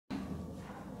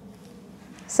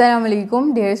Assalamu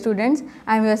alaikum, dear students.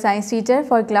 I am your science teacher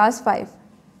for class 5.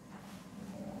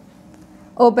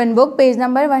 Open book, page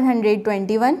number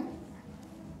 121,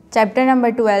 chapter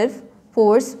number 12,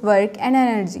 force, work and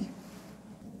energy.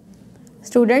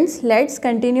 Students, let's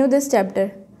continue this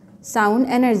chapter. Sound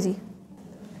energy.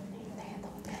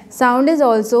 Sound is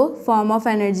also form of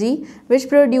energy which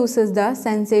produces the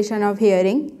sensation of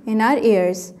hearing in our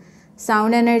ears.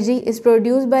 Sound energy is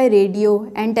produced by radio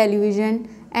and television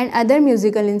and other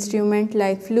musical instruments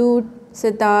like flute,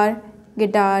 sitar,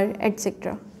 guitar,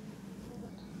 etc.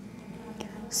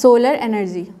 Solar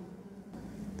energy.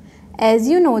 As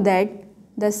you know that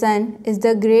the sun is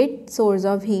the great source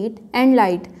of heat and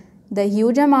light, the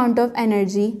huge amount of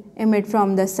energy emitted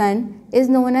from the sun is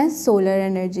known as solar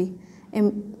energy.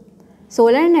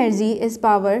 Solar energy is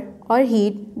power or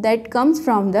heat that comes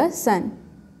from the sun.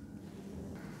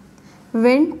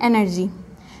 Wind energy.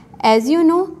 As you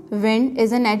know, wind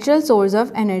is a natural source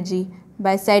of energy.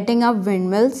 By setting up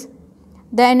windmills,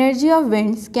 the energy of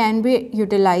winds can be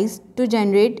utilized to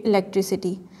generate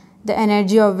electricity. The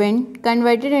energy of wind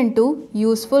converted into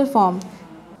useful form.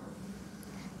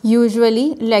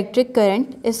 Usually, electric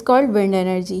current is called wind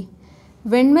energy.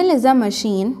 Windmill is a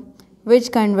machine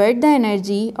which converts the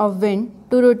energy of wind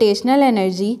to rotational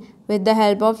energy with the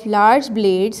help of large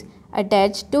blades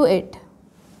attached to it.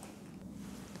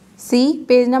 See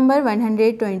page number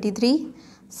 123.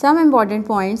 Some important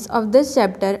points of this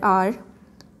chapter are: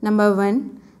 number 1.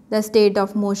 The state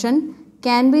of motion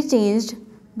can be changed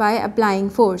by applying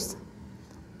force.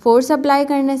 Force apply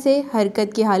करने से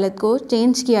हरकत की हालत को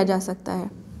change किया जा सकता है.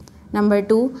 Number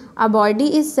 2. A body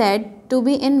is said to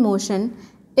be in motion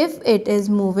if it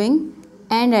is moving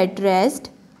and at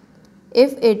rest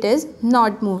if it is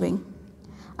not moving.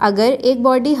 अगर एक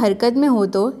बॉडी हरकत में हो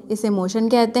तो इसे मोशन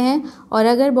कहते हैं और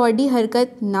अगर बॉडी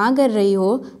हरकत ना कर रही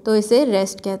हो तो इसे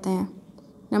रेस्ट कहते हैं.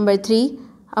 Number 3.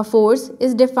 A force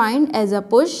is defined as a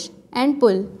push and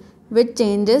pull which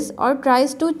changes or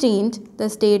tries to change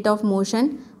the state of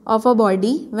motion of a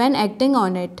body when acting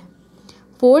on it.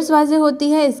 Force वाज़ेह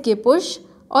होती है इसके पुश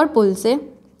और पुल से,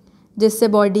 जिससे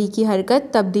बॉडी की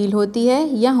हरकत तब्दील होती है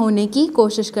या होने की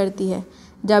कोशिश करती है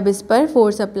जब इस पर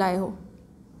फोर्स अप्लाई हो.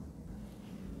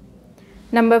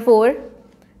 Number 4.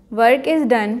 Work is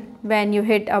done when you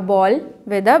hit a ball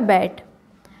with a bat.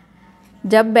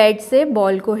 जब बैट से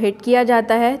बॉल को हिट किया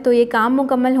जाता है तो ये काम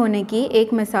मुकम्मल होने की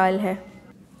एक मिसाल है.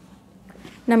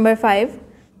 Number 5.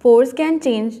 Force can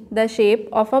change the shape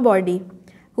of a body.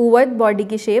 कुव्वत body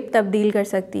की शेप तब्दील कर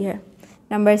सकती है.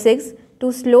 Number 6.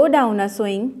 To slow down a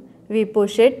swing we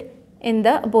push it in the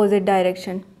opposite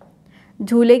direction.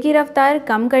 झूले की रफ्तार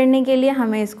कम करने के लिए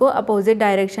हमें इसको अपोजिट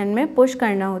डायरेक्शन में पुश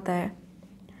करना होता है.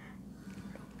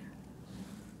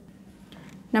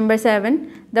 Number 7.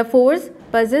 The force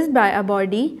possessed by a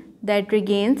body that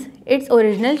regains its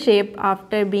original shape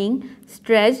after being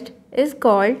stretched is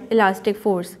called elastic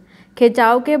force.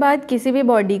 खिंचाव के बाद किसी भी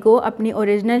बॉडी को अपनी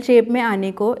ओरिजिनल शेप में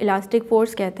आने को इलास्टिक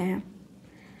फोर्स कहते हैं.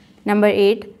 Number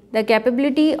 8. The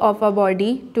capability of a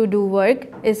body to do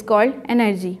work is called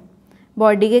energy.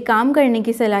 Body के काम करने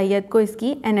की सलाहियत को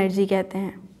इसकी एनर्जी कहते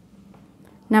हैं.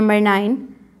 Number 9.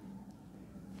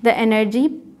 The energy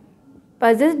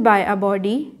possessed by a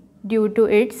body due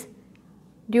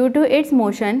to its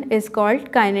motion is called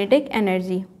kinetic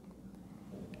energy.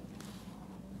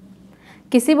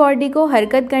 किसी बॉडी को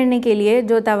हरकत करने के लिए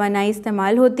जो तवानाई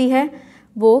इस्तेमाल होती है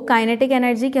वो काइनेटिक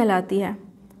एनर्जी कहलाती है.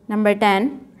 Number 10.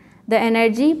 The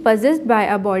energy possessed by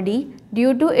a body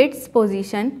due to its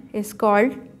position is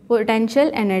called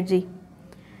potential energy.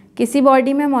 किसी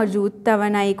बॉडी में मौजूद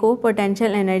तवानाई को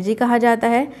पोटेंशियल एनर्जी कहा जाता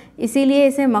है, इसीलिए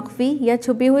इसे मख्फी या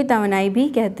छुपी हुई तवानाई भी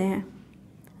कहते हैं.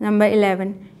 Number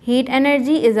 11. Heat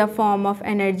energy is a form of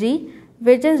energy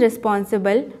which is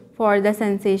responsible for the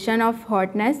sensation of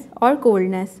hotness और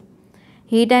कोल्डनेस.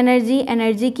 हीट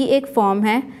एनर्जी की एक फॉर्म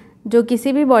है जो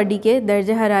किसी भी बॉडी के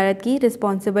दर्जे हरारत की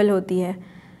रिस्पॉन्सिबल होती है,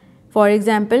 फॉर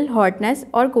एग्ज़ाम्पल हॉटनेस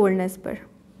और कोल्डनेस पर.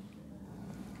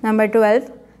 Number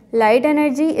 12. Light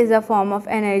energy is a form of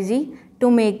energy to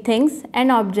make things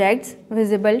and objects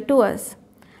visible to us.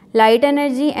 Light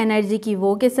energy की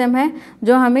वो किस्म है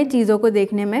जो हमें चीज़ों को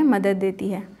देखने में मदद देती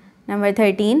है. Number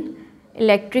 13.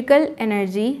 Electrical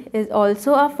energy is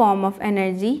also a form of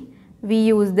energy. We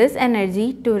use this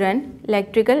energy to run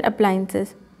electrical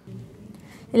appliances.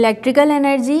 Electrical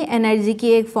energy की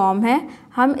एक फॉर्म है.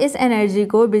 हम इस एनर्जी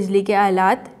को बिजली के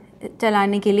आलात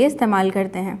चलाने के लिए इस्तेमाल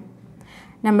करते हैं.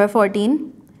 Number 14.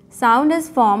 Sound is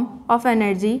form of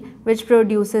energy which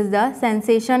produces the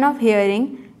sensation of hearing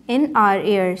in our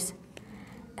years.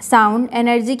 Sound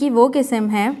energy की वो किस्म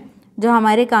है जो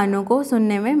हमारे कानों को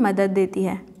सुनने में मदद देती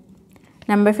है.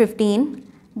 Number 15.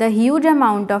 The huge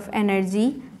amount of energy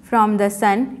from the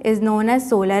sun is known as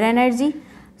solar energy.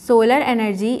 Solar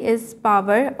energy is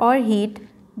power or heat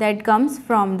that comes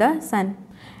from the sun.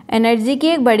 Energy की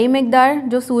एक बड़ी मिकदार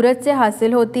जो सूरज से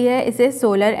हासिल होती है इसे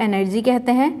सोलर एनर्जी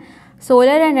कहते हैं।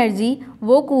 सोलर एनर्जी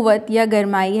वो कुव्वत या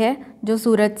गरमाई है जो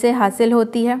सूरज से हासिल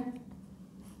होती है।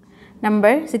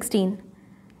 Number 16,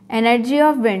 energy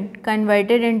of wind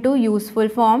converted into useful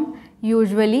form,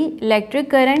 usually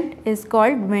electric current is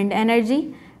called wind energy.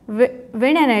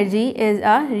 Wind energy is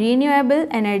a renewable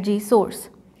energy source.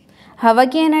 हवा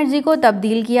की एनर्जी को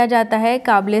तब्दील किया जाता है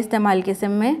काबिल इस्तेमाल किस्म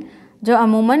में जो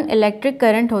अमूमन इलेक्ट्रिक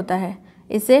करंट होता है,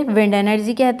 इसे विंड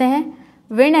एनर्जी कहते हैं।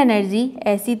 विंड एनर्जी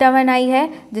ऐसी तवानाई है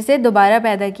जिसे दोबारा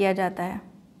पैदा किया जाता है।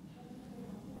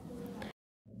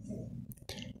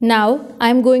 Now I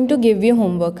am going to give you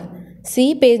homework.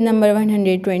 C page number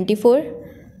 124,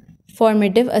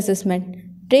 formative assessment.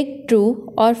 Tick true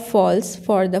और false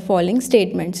for the following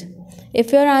statements.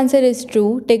 If your answer is true,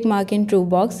 tick mark in true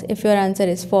box. If your answer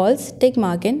is false, tick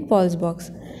mark in false box.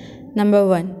 Number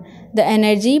 1. The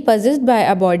energy possessed by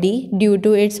a body due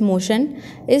to its motion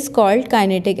is called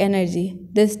kinetic energy.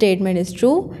 This statement is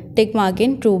true. Tick mark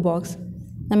in true box.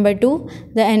 Number 2.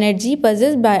 The energy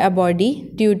possessed by a body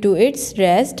due to its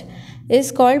rest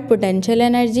is called potential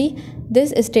energy.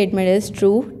 This statement is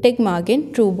true. Tick mark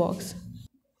in true box.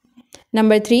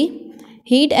 Number 3.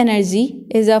 Heat energy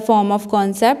is a form of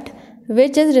concept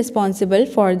which is responsible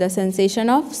for the sensation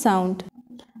of sound.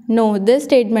 No, this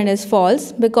statement is false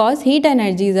because heat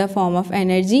energy is a form of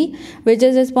energy which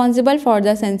is responsible for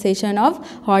the sensation of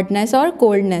hotness or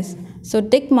coldness. So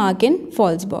tick mark in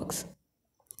false box.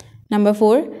 Number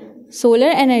 4.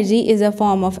 Solar energy is a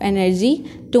form of energy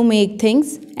to make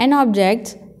things and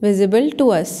objects visible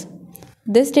to us.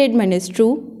 This statement is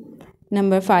true.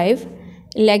 Number 5.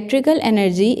 Electrical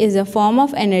energy is a form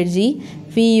of energy.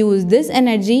 We use this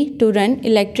energy to run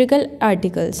electrical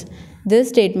articles. This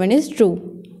statement is true.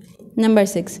 Number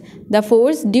 6. The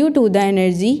force due to the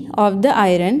energy of the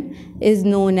iron is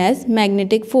known as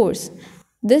magnetic force.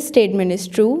 This statement is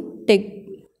true. Tick.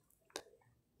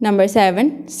 Number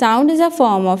 7. Sound is a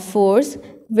form of force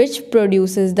which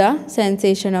produces the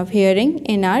sensation of hearing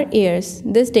in our ears.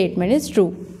 This statement is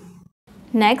true.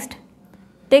 Next,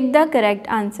 tick the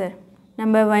correct answer.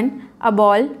 Number 1. A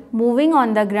ball moving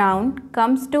on the ground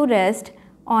comes to rest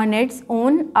on its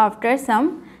own after some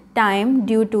time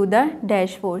due to the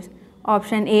dash force.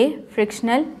 Option A,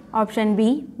 frictional. Option B,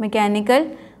 mechanical.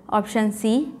 Option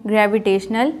C,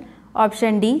 gravitational.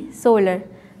 Option D, solar.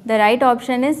 The right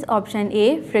option is option A,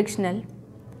 frictional.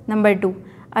 Number 2.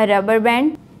 A rubber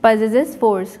band possesses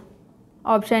force.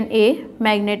 Option A,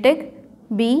 magnetic.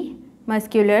 B,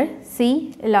 muscular.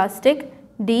 C, elastic.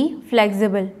 D,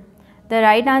 flexible. The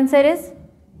right answer is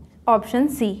option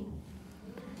C.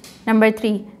 Number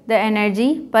 3. The energy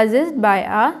possessed by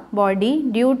a body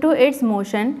due to its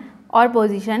motion or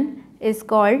position is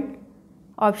called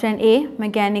option A,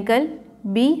 mechanical.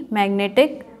 B,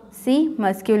 magnetic. C,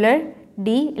 muscular.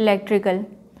 D, electrical.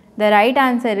 The right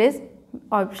answer is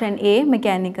option A,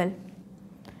 mechanical.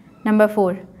 Number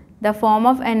 4. The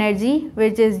form of energy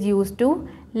which is used to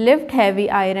lift heavy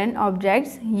iron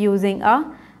objects using a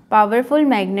powerful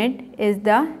magnet is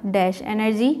the dash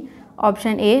energy.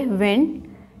 Option A, wind.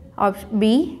 Option B,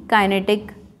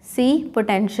 kinetic. C,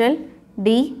 potential.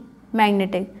 D,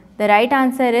 magnetic. The right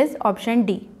answer is option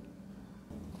D.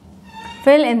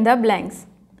 Fill in the blanks.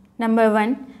 Number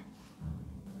 1.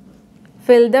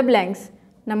 Fill the blanks.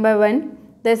 Number 1.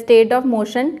 The state of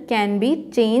motion can be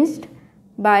changed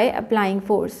by applying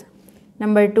force.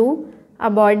 Number 2.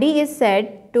 A body is said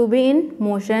to be in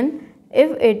motion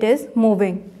if it is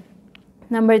moving.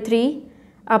 Number 3.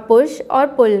 A push or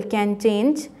pull can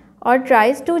change or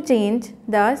tries to change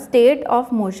the state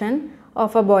of motion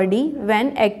of a body when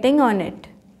acting on it.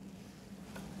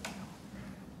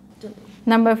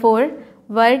 Number 4.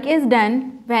 Work is done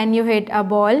when you hit a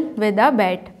ball with a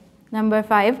bat. Number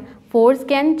 5. Force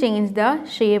can change the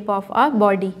shape of a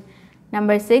body.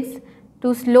 Number 6.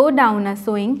 To slow down a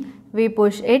swing, we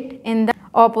push it in the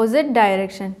opposite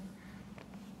direction.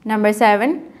 Number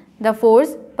 7. The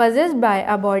force possessed by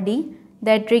a body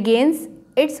that regains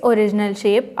its original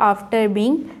shape after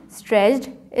being stretched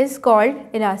is called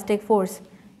elastic force.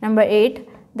 Number 8.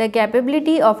 The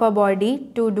capability of a body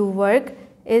to do work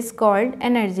is called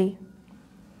energy.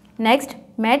 Next,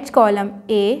 match column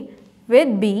A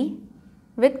with B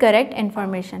with correct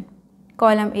information.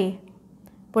 Column A.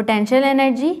 Potential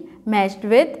energy matched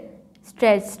with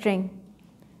stretched string.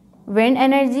 Wind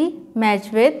energy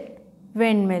matched with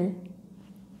windmill.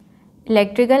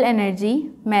 Electrical energy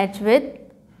matched with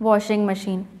washing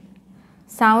machine.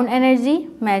 Sound energy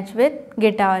matched with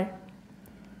guitar.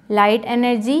 Light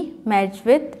energy matched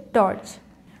with torch.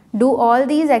 Do all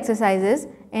these exercises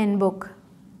in book.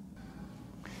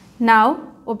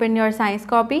 Now open your science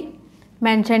copy.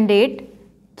 Mention date.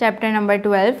 Chapter number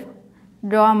 12.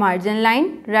 Draw a margin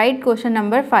line. Write question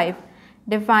number 5.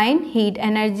 Define heat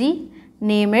energy.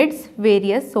 Name its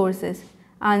various sources.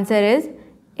 Answer is,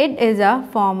 it is a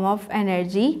form of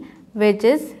energy which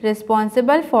is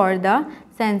responsible for the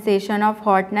sensation of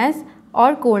hotness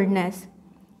or coldness.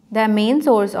 The main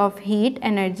source of heat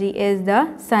energy is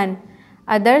the sun.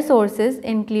 Other sources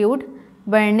include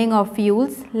burning of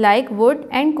fuels like wood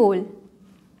and coal.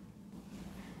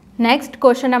 Next,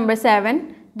 question number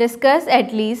 7. Discuss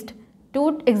at least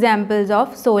 2 examples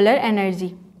of solar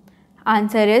energy.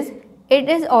 Answer is, it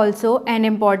is also an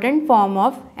important form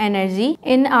of energy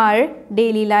in our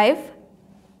daily life.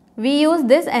 We use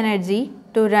this energy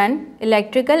to run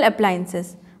electrical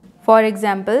appliances. For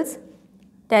examples,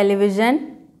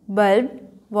 television, bulb,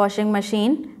 washing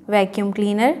machine, vacuum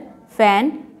cleaner,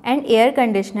 fan and air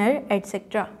conditioner,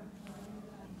 etc.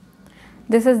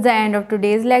 This is the end of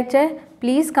today's lecture.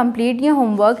 Please complete your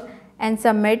homework and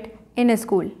submit in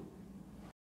school.